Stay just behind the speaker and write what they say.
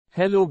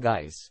Hello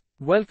guys.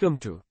 Welcome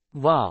to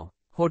Wow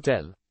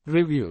Hotel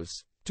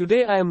Reviews.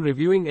 Today I am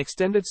reviewing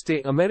Extended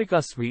Stay America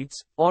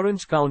Suites,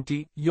 Orange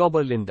County,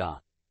 Yorba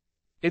Linda.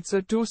 It's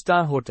a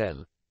 2-star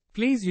hotel.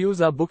 Please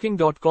use our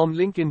booking.com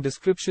link in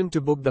description to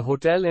book the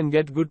hotel and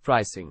get good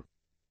pricing.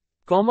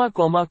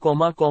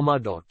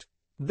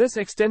 This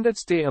Extended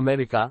Stay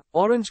America,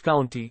 Orange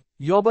County,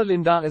 Yorba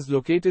Linda is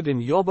located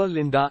in Yorba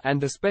Linda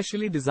and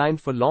especially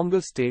designed for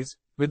longer stays,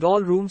 with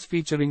all rooms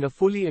featuring a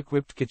fully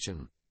equipped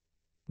kitchen.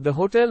 The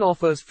hotel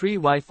offers free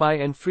Wi-Fi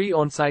and free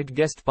on-site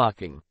guest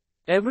parking.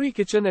 Every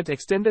kitchen at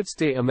Extended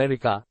Stay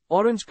America,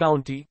 Orange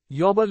County,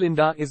 Yorba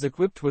Linda is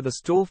equipped with a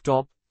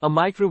stovetop, a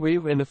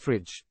microwave and a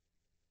fridge.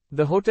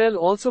 The hotel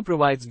also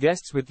provides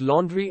guests with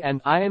laundry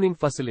and ironing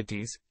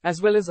facilities,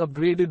 as well as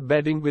upgraded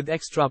bedding with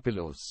extra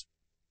pillows.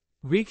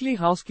 Weekly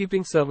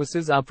housekeeping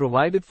services are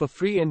provided for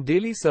free and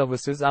daily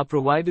services are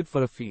provided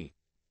for a fee.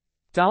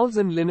 Towels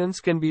and linens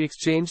can be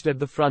exchanged at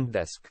the front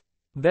desk.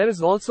 There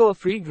is also a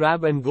free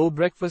grab-and-go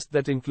breakfast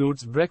that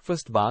includes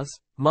breakfast bars,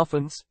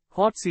 muffins,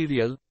 hot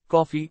cereal,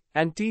 coffee,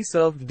 and tea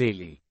served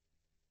daily.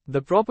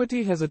 The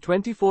property has a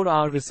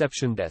 24-hour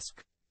reception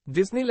desk.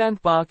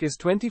 Disneyland Park is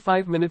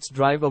 25 minutes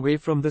drive away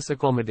from this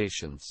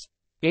accommodations.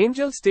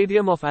 Angel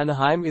Stadium of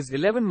Anaheim is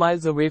 11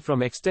 miles away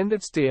from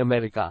Extended Stay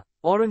America,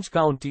 Orange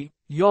County,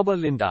 Yorba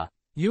Linda.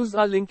 Use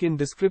our link in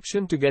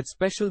description to get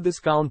special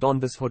discount on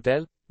this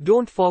hotel.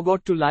 Don't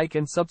forget to like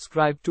and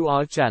subscribe to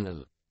our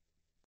channel.